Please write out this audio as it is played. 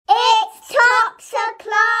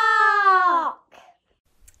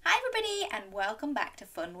welcome back to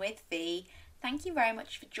Fun with Fee. Thank you very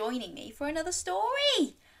much for joining me for another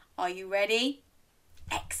story. Are you ready?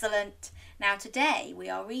 Excellent. Now today we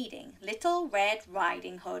are reading Little Red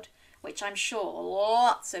Riding Hood, which I'm sure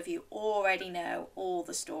lots of you already know all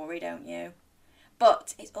the story, don't you?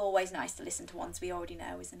 But it's always nice to listen to ones we already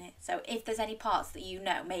know, isn't it? So if there's any parts that you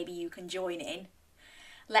know, maybe you can join in.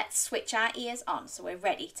 Let's switch our ears on so we're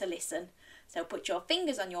ready to listen. So put your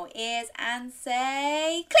fingers on your ears and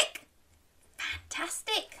say click.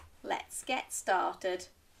 Fantastic. Let's get started.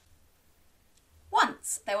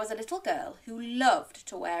 Once there was a little girl who loved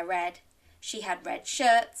to wear red. She had red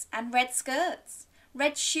shirts and red skirts,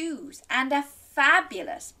 red shoes and a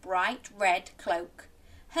fabulous bright red cloak.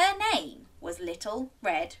 Her name was Little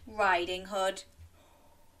Red Riding Hood.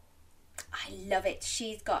 I love it.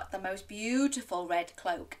 She's got the most beautiful red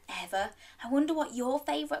cloak ever. I wonder what your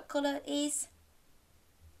favourite colour is?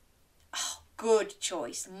 Oh, good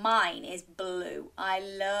choice. Mine is blue. I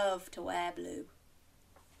love to wear blue.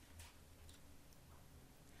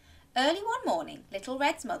 Early one morning, Little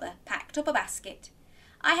Red's mother packed up a basket.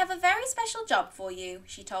 I have a very special job for you,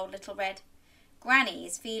 she told Little Red. Granny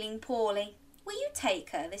is feeling poorly. Will you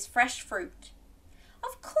take her this fresh fruit?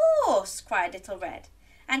 Of course, cried Little Red,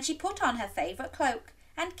 and she put on her favourite cloak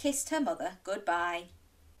and kissed her mother goodbye.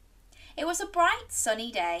 It was a bright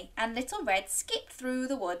sunny day and Little Red skipped through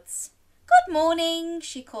the woods. Good morning,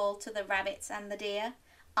 she called to the rabbits and the deer.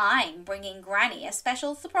 I'm bringing Granny a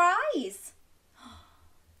special surprise.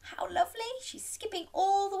 How lovely. She's skipping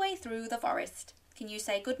all the way through the forest. Can you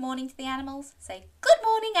say good morning to the animals? Say, good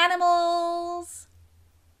morning, animals.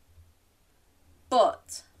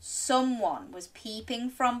 But someone was peeping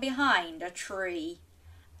from behind a tree.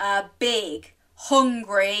 A big,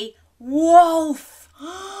 hungry wolf.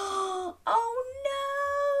 Oh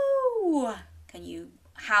no! Can you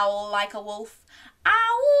howl like a wolf?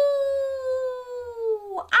 Ow!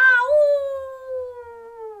 Ow!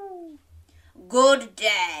 Good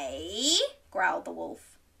day, growled the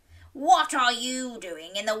wolf. What are you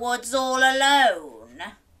doing in the woods all alone?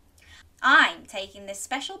 I'm taking this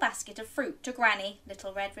special basket of fruit to Granny,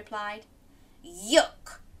 Little Red replied.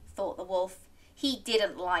 Yuck, thought the wolf. He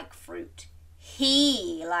didn't like fruit.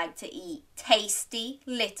 He liked to eat tasty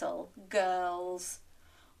little girls.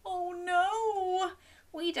 Oh no,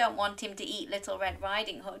 we don't want him to eat Little Red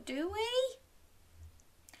Riding Hood, do we?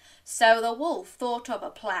 So the wolf thought of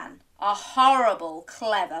a plan, a horrible,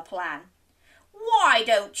 clever plan. Why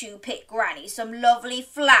don't you pick Granny some lovely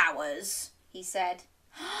flowers? He said.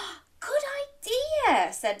 Good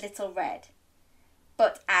idea, said Little Red.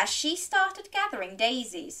 But as she started gathering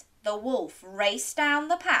daisies, the wolf raced down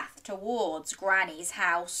the path towards Granny's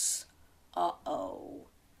house. Uh-oh,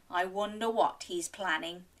 I wonder what he's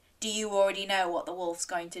planning. Do you already know what the wolf's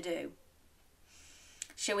going to do?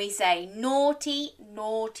 Shall we say, naughty,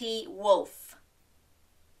 naughty wolf?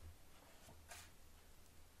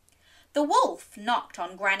 The wolf knocked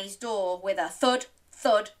on Granny's door with a thud,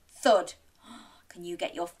 thud, thud. Can you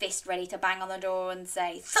get your fist ready to bang on the door and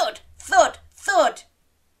say, thud, thud, thud?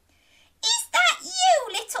 Is that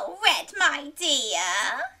you, Little Red, my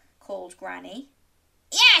dear? Called Granny.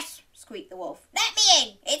 Yes, squeaked the wolf. Let me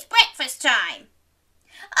in. It's breakfast time.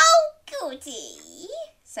 Oh, goody,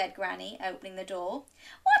 said Granny, opening the door.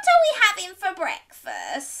 What are we having for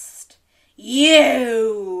breakfast?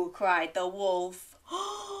 You, cried the wolf.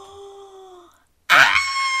 Ah!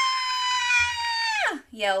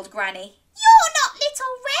 Yelled Granny. You're not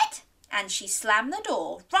Little Red! And she slammed the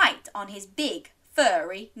door right on his big,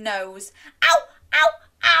 furry nose. Ow! Ow!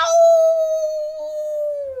 Ow!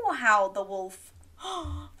 Howled the wolf.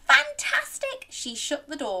 Fantastic! She shut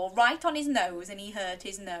the door right on his nose and he hurt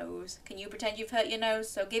his nose. Can you pretend you've hurt your nose?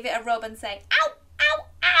 So give it a rub and say, ow! Ow!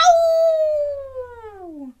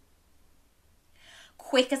 Ow!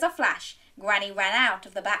 Quick as a flash, Granny ran out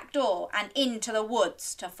of the back door and into the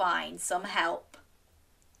woods to find some help.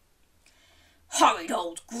 Horrid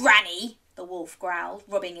old Granny, the wolf growled,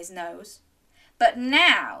 rubbing his nose. But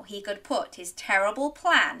now he could put his terrible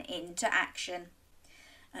plan into action.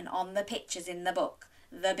 And on the pictures in the book,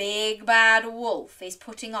 the big bad wolf is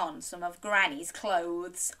putting on some of Granny's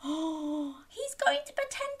clothes. Oh, he's going to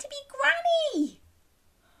pretend to be Granny.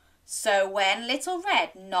 So when Little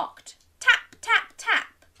Red knocked tap, tap,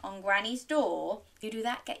 tap on Granny's door, you do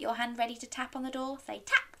that, get your hand ready to tap on the door, say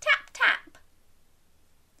tap, tap, tap.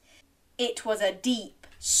 It was a deep,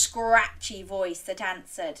 scratchy voice that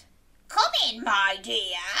answered. Come in, my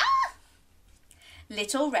dear.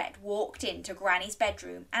 Little Red walked into Granny's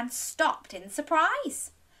bedroom and stopped in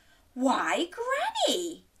surprise. Why,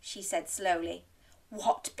 Granny, she said slowly.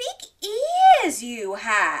 What big ears you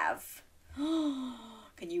have.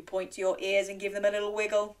 Can you point to your ears and give them a little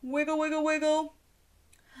wiggle? Wiggle, wiggle, wiggle.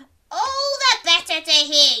 All the better to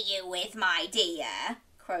hear you with, my dear,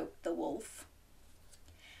 croaked the wolf.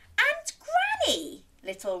 And Granny,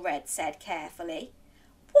 Little Red said carefully,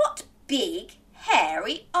 what big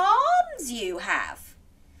hairy arms you have.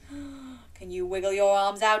 Can you wiggle your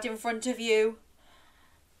arms out in front of you?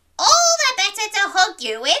 All the better to hug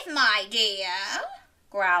you with, my dear,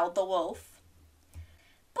 growled the wolf.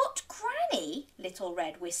 But Granny, Little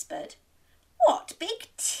Red whispered, what big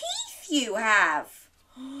teeth you have.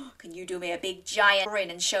 Can you do me a big giant grin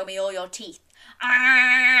and show me all your teeth?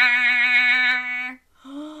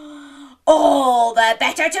 All the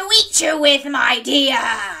better to eat you with, my dear,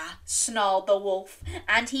 snarled the wolf,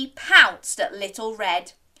 and he pounced at Little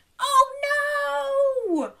Red. Oh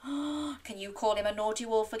no! Can you call him a naughty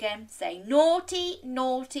wolf again? Say, naughty,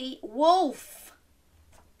 naughty wolf.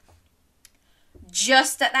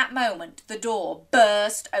 Just at that moment, the door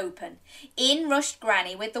burst open. In rushed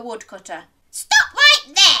Granny with the woodcutter. Stop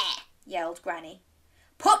right there, yelled Granny.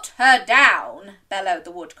 Put her down, bellowed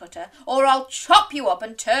the woodcutter, or I'll chop you up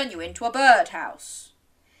and turn you into a birdhouse.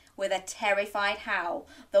 With a terrified howl,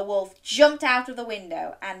 the wolf jumped out of the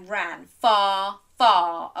window and ran far,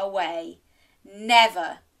 far away,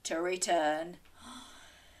 never to return.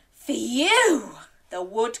 Phew! The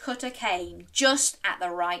woodcutter came just at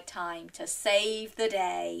the right time to save the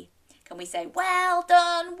day. Can we say, well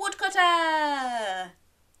done, woodcutter?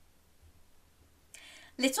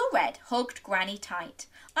 Little Red hugged Granny tight.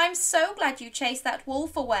 I'm so glad you chased that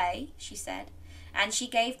wolf away, she said, and she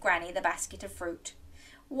gave Granny the basket of fruit.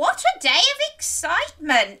 What a day of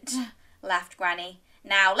excitement, laughed Granny.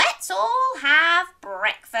 Now let's all have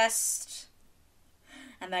breakfast.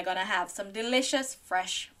 And they're going to have some delicious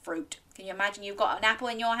fresh fruit. Can you imagine you've got an apple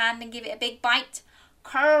in your hand and give it a big bite?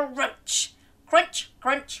 Crunch, crunch,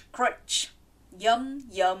 crunch, crunch. Yum,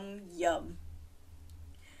 yum, yum.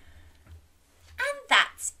 And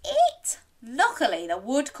that's it. Luckily, the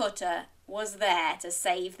woodcutter was there to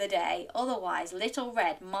save the day. Otherwise, Little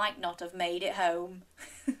Red might not have made it home.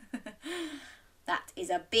 That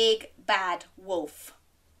is a big, bad wolf.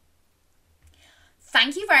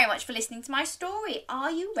 Thank you very much for listening to my story.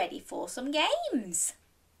 Are you ready for some games?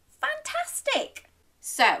 Fantastic!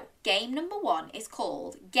 So, game number 1 is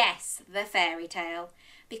called Guess the Fairy Tale.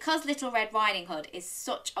 Because Little Red Riding Hood is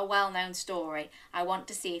such a well-known story, I want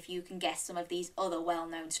to see if you can guess some of these other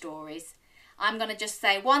well-known stories. I'm going to just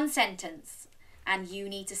say one sentence and you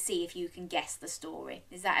need to see if you can guess the story.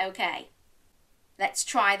 Is that okay? Let's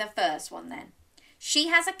try the first one then. She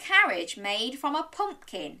has a carriage made from a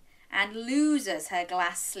pumpkin and loses her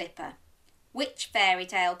glass slipper. Which fairy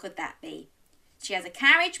tale could that be? She has a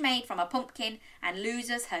carriage made from a pumpkin and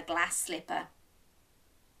loses her glass slipper.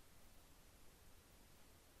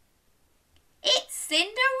 It's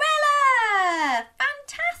Cinderella!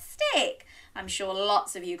 Fantastic! I'm sure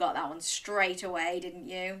lots of you got that one straight away, didn't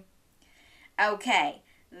you? Okay,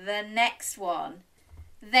 the next one.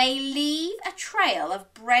 They leave a trail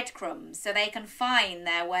of breadcrumbs so they can find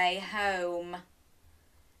their way home.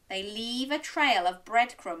 They leave a trail of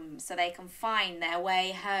breadcrumbs so they can find their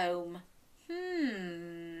way home.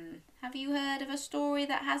 Have you heard of a story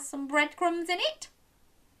that has some breadcrumbs in it?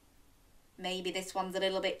 Maybe this one's a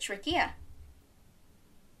little bit trickier.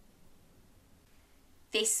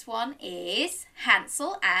 This one is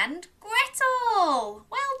Hansel and Gretel.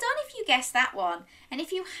 Well done if you guessed that one. And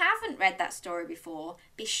if you haven't read that story before,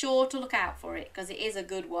 be sure to look out for it because it is a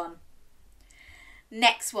good one.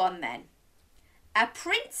 Next one then. A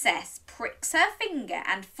princess pricks her finger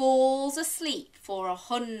and falls asleep for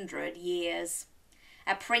 100 years.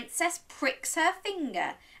 A princess pricks her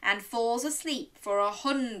finger and falls asleep for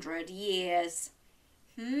 100 years.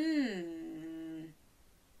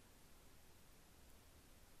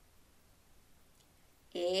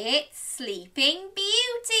 It's Sleeping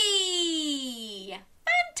Beauty!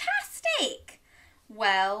 Fantastic!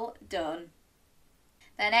 Well done.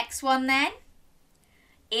 The next one then.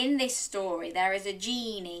 In this story there is a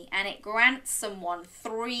genie and it grants someone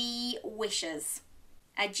 3 wishes.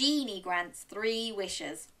 A genie grants 3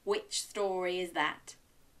 wishes. Which story is that?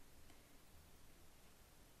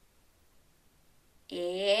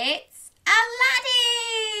 It's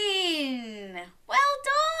Aladdin! Well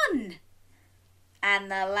done!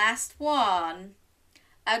 And the last one.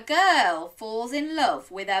 A girl falls in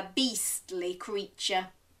love with a beastly creature.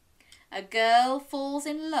 A girl falls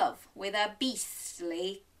in love with a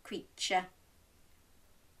beastly creature.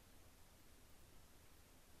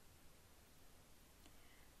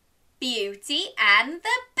 Beauty and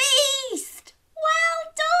the Beast!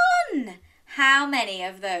 Well done! How many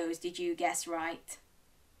of those did you guess right?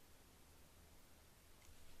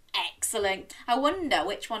 Excellent. I wonder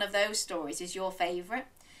which one of those stories is your favourite.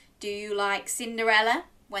 Do you like Cinderella,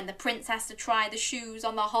 when the prince has to try the shoes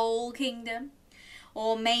on the whole kingdom?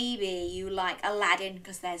 Or maybe you like Aladdin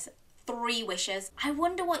because there's 3 wishes. I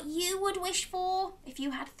wonder what you would wish for if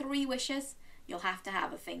you had 3 wishes. You'll have to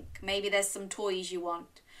have a think. Maybe there's some toys you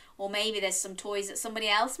want. Or maybe there's some toys that somebody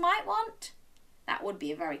else might want. That would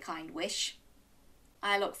be a very kind wish.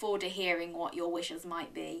 I look forward to hearing what your wishes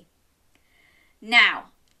might be. Now,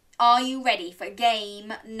 are you ready for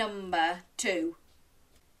game number 2?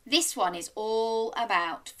 This one is all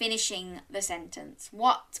about finishing the sentence.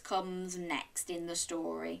 What comes next in the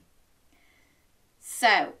story?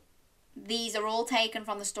 So, these are all taken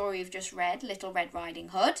from the story you've just read, Little Red Riding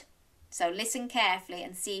Hood. So listen carefully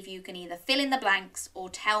and see if you can either fill in the blanks or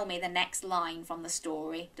tell me the next line from the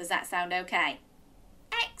story. Does that sound okay?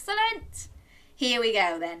 Excellent! Here we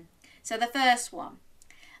go then. So the first one.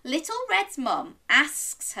 Little Red's mum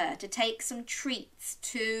asks her to take some treats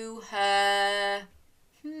to her...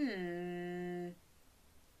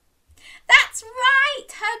 That's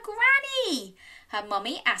right! Her granny! Her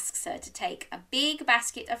mummy asks her to take a big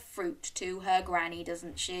basket of fruit to her granny,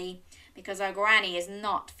 doesn't she? Because her granny is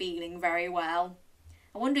not feeling very well.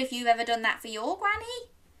 I wonder if you've ever done that for your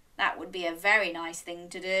granny? That would be a very nice thing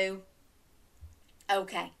to do.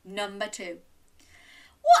 Okay, number 2.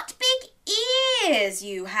 What big ears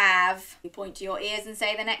you have! You point to your ears and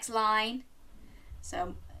say the next line.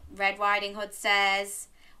 So Red Riding Hood says,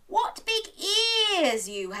 what big ears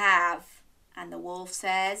you have! And the wolf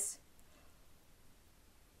says,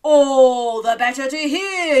 all the better to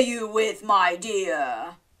hear you with, my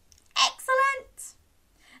dear. Excellent.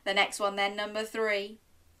 The next one then, number 3.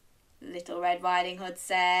 Little Red Riding Hood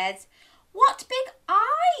says, what big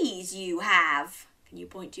eyes you have! Can you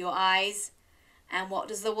point to your eyes? And what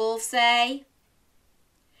does the wolf say?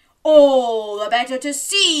 All the better to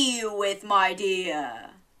see you with, my dear.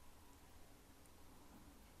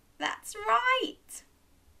 That's right.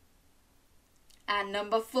 And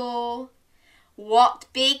number 4. What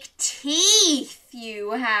big teeth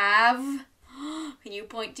you have. Can you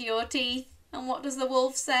point to your teeth? And what does the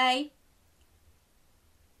wolf say?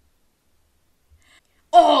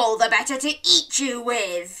 All the better to eat you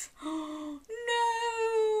with. No!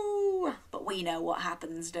 But we know what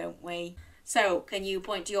happens, don't we? So, can you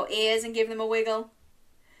point to your ears and give them a wiggle?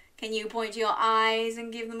 Can you point to your eyes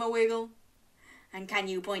and give them a wiggle? And can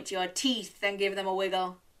you point to your teeth and give them a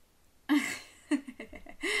wiggle?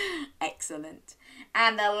 Excellent.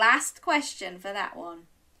 And the last question for that one.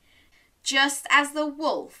 Just as the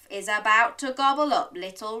wolf is about to gobble up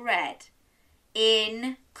Little Red,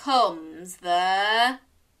 in comes the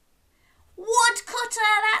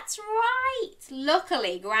woodcutter. That's right.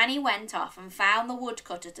 Luckily, Granny went off and found the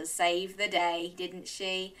woodcutter to save the day, didn't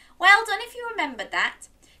she? Well done if you remembered that.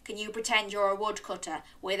 Can you pretend you're a woodcutter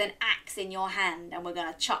with an axe in your hand and we're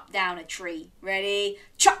going to chop down a tree? Ready?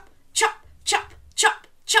 Chop, chop, chop, chop,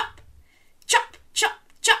 chop. Chop, chop,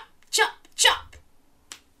 chop, chop, chop.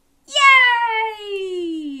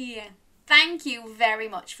 Yay! Thank you very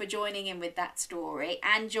much for joining in with that story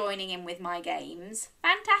and joining in with my games.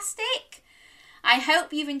 Fantastic! I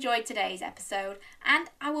hope you've enjoyed today's episode and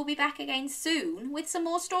I will be back again soon with some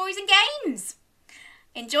more stories and games.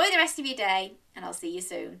 Enjoy the rest of your day and I'll see you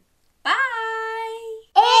soon. Bye!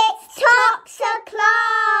 It's Tops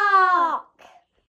o'clock!